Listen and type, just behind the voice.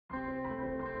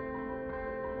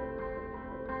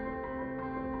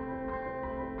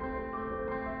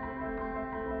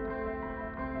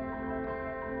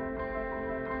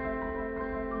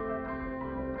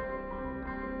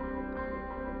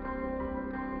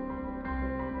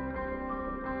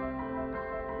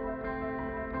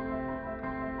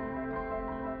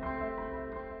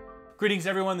Greetings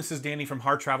everyone, this is Danny from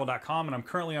HardTravel.com and I'm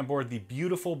currently on board the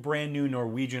beautiful brand new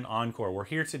Norwegian Encore. We're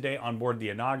here today on board the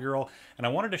inaugural and I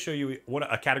wanted to show you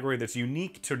a category that's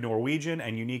unique to Norwegian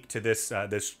and unique to this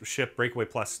ship Breakaway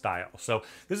Plus style. So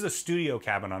this is a studio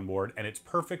cabin on board and it's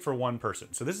perfect for one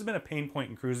person. So this has been a pain point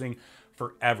in cruising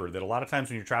forever, that a lot of times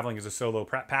when you're traveling as a solo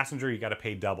passenger, you got to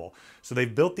pay double. So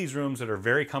they've built these rooms that are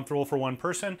very comfortable for one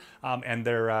person, and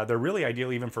they're really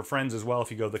ideal even for friends as well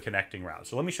if you go the connecting route.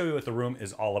 So let me show you what the room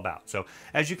is all about. So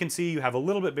as you can see, you have a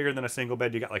little bit bigger than a single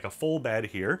bed. You got like a full bed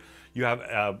here. You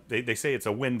have, they say it's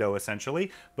a window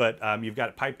essentially, but you've got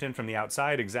it piped in from the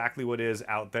outside, exactly what is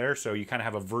out there. So you kind of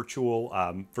have a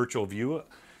virtual view.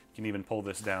 You can even pull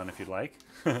this down if you'd like,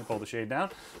 pull the shade down.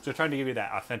 So trying to give you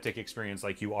that authentic experience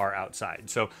like you are outside.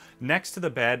 So next to the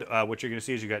bed, what you're gonna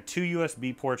see is you've got two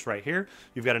USB ports right here.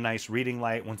 You've got a nice reading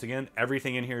light. Once again,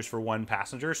 everything in here is for one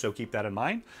passenger, so keep that in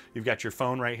mind. You've got your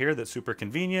phone right here that's super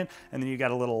convenient. And then you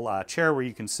got a little chair where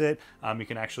you can sit. You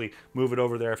can actually move it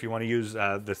over there if you wanna use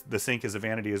the sink as a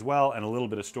vanity as well, and a little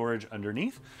bit of storage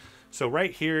underneath. So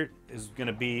right here is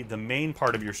gonna be the main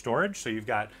part of your storage. So you've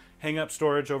got hang-up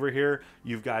storage over here.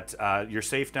 You've got your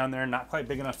safe down there, not quite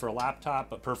big enough for a laptop,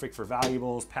 but perfect for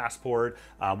valuables, passport,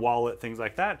 wallet, things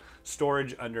like that.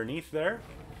 Storage underneath there.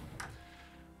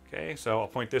 Okay, so I'll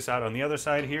point this out on the other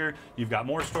side here. You've got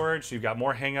more storage, so you've got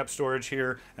more hang-up storage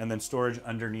here, and then storage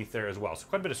underneath there as well. So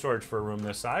quite a bit of storage for a room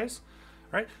this size.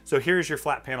 Right, so here's your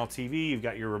flat panel TV. You've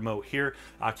got your remote here.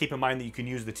 Keep in mind that you can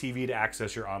use the TV to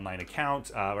access your online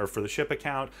account or for the ship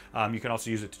account. You can also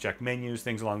use it to check menus,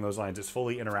 things along those lines. It's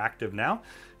fully interactive now.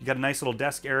 You got a nice little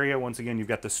desk area. Once again, you've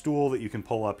got the stool that you can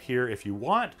pull up here if you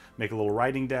want, make a little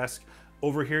writing desk.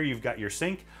 Over here, you've got your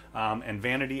sink and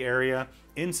vanity area.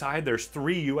 Inside, there's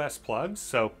 3 US plugs,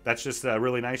 so that's just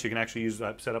really nice. You can actually use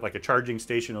set up like a charging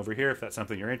station over here if that's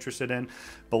something you're interested in.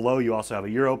 Below, you also have a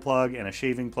Euro plug and a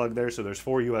shaving plug there, so there's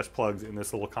 4 US plugs in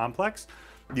this little complex.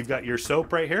 You've got your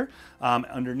soap right here.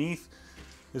 Underneath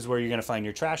is where you're gonna find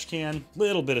your trash can.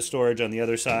 Little bit of storage on the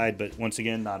other side, but once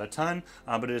again, not a ton.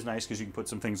 But it is nice because you can put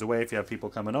some things away if you have people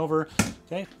coming over.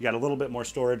 Okay, you got a little bit more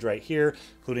storage right here,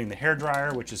 including the hair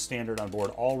dryer, which is standard on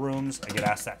board all rooms. I get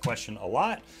asked that question a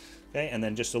lot. Okay, and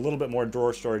then just a little bit more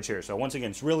drawer storage here. So once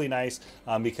again, it's really nice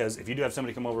because if you do have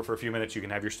somebody come over for a few minutes, you can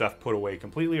have your stuff put away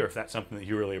completely, or if that's something that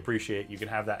you really appreciate, you can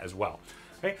have that as well.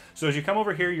 Okay, so as you come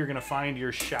over here, you're gonna find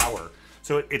your shower.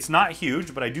 So it's not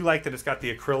huge, but I do like that it's got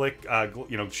the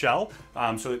acrylic shell,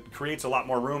 so it creates a lot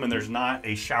more room and there's not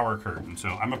a shower curtain. So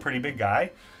I'm a pretty big guy,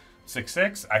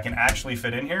 6'6". I can actually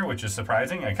fit in here, which is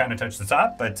surprising. I kind of touched the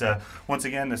top, but once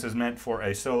again, this is meant for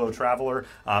a solo traveler,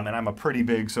 and I'm a pretty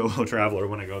big solo traveler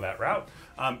when I go that route.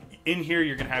 In here,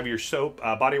 you're gonna have your soap,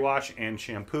 body wash, and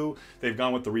shampoo. They've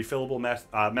gone with the refillable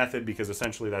method because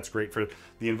essentially that's great for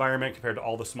the environment compared to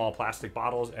all the small plastic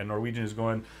bottles, and Norwegian is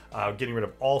getting rid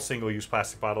of all single-use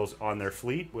plastic bottles on their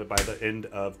fleet by the end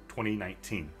of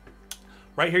 2019.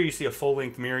 Right here you see a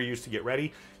full-length mirror used to get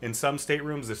ready. In some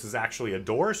staterooms, this is actually a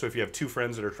door, so if you have 2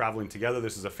 friends that are traveling together,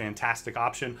 this is a fantastic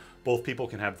option. Both people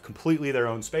can have completely their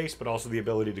own space, but also the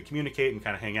ability to communicate and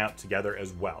kind of hang out together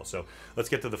as well. So let's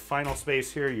get to the final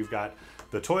space here. You've got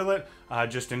the toilet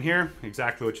just in here,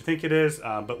 exactly what you think it is,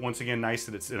 but once again, nice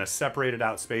that it's in a separated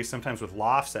out space. Sometimes with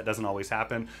lofts, that doesn't always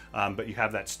happen, but you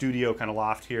have that studio kind of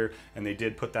loft here, and they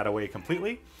did put that away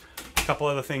completely. A couple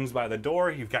other things by the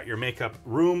door. You've got your makeup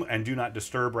room and do not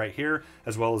disturb right here,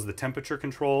 as well as the temperature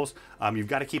controls. You've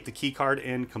got to keep the key card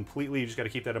in completely. You just got to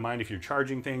keep that in mind. If you're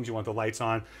charging things, you want the lights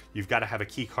on, you've got to have a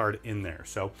key card in there.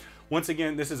 So once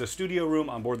again, this is a studio room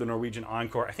on board the Norwegian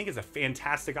Encore. I think it's a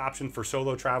fantastic option for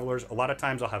solo travelers. A lot of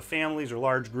times I'll have families or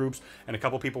large groups and a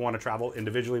couple people want to travel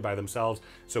individually by themselves,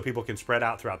 so people can spread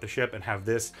out throughout the ship and have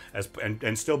this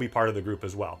and still be part of the group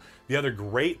as well. The other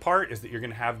great part is that you're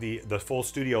going to have the full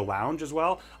studio lounge as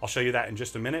well. I'll show you that in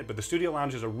just a minute, but the studio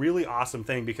lounge is a really awesome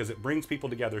thing because it brings people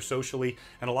together socially,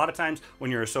 and a lot of times when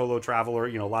you're a solo traveler,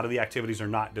 a lot of the activities are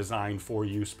not designed for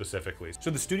you specifically. So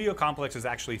the studio complex is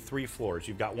actually 3 floors.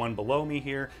 You've got one below me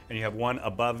here, and you have one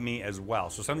above me as well.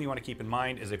 So something you want to keep in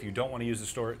mind is if you don't want to use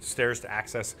the stairs to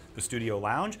access the studio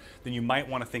lounge, then you might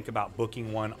want to think about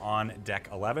booking one on deck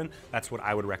 11. That's what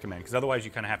I would recommend, because otherwise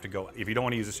you kind of have to go, if you don't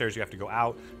want to use the stairs, you have to go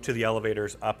out to the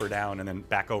elevators, up or down, and then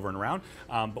back over and around.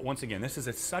 But once again, this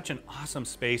is such an awesome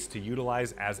space to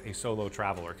utilize as a solo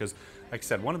traveler, because Like I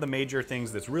said, one of the major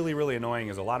things that's really, really annoying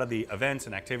is a lot of the events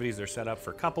and activities are set up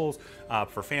for couples,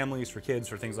 for families, for kids,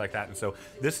 for things like that. And so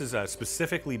this is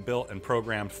specifically built and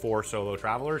programmed for solo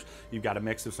travelers. You've got a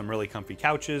mix of some really comfy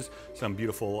couches, some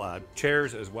beautiful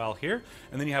chairs as well here.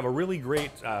 And then you have a really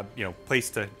great place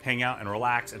to hang out and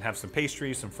relax and have some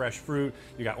pastries, some fresh fruit.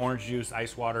 You got orange juice,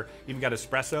 ice water, even got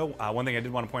espresso. One thing I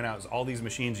did want to point out is all these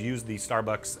machines use the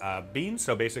Starbucks beans.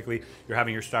 So basically you're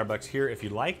having your Starbucks here if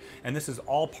you'd like. And this is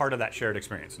all part of that shared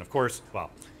experience. And of course, well,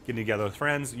 getting together with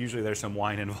friends, usually there's some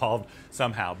wine involved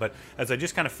somehow. But as I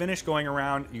just kind of finished going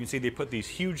around, you can see they put these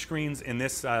huge screens in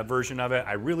this version of it.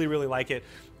 I really, really like it.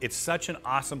 It's such an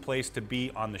awesome place to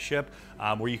be on the ship,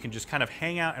 where you can just kind of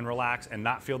hang out and relax and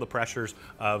not feel the pressures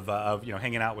of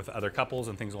hanging out with other couples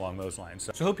and things along those lines.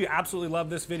 So I hope you absolutely love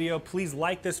this video. Please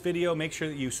like this video. Make sure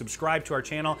that you subscribe to our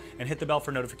channel and hit the bell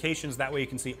for notifications. That way you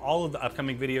can see all of the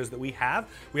upcoming videos that we have.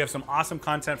 We have some awesome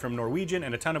content from Norwegian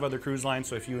and a ton of other cruise lines.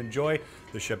 So if you enjoy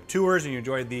the ship tours and you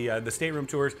enjoy the stateroom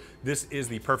tours, this is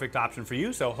the perfect option for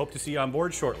you. So hope to see you on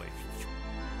board shortly.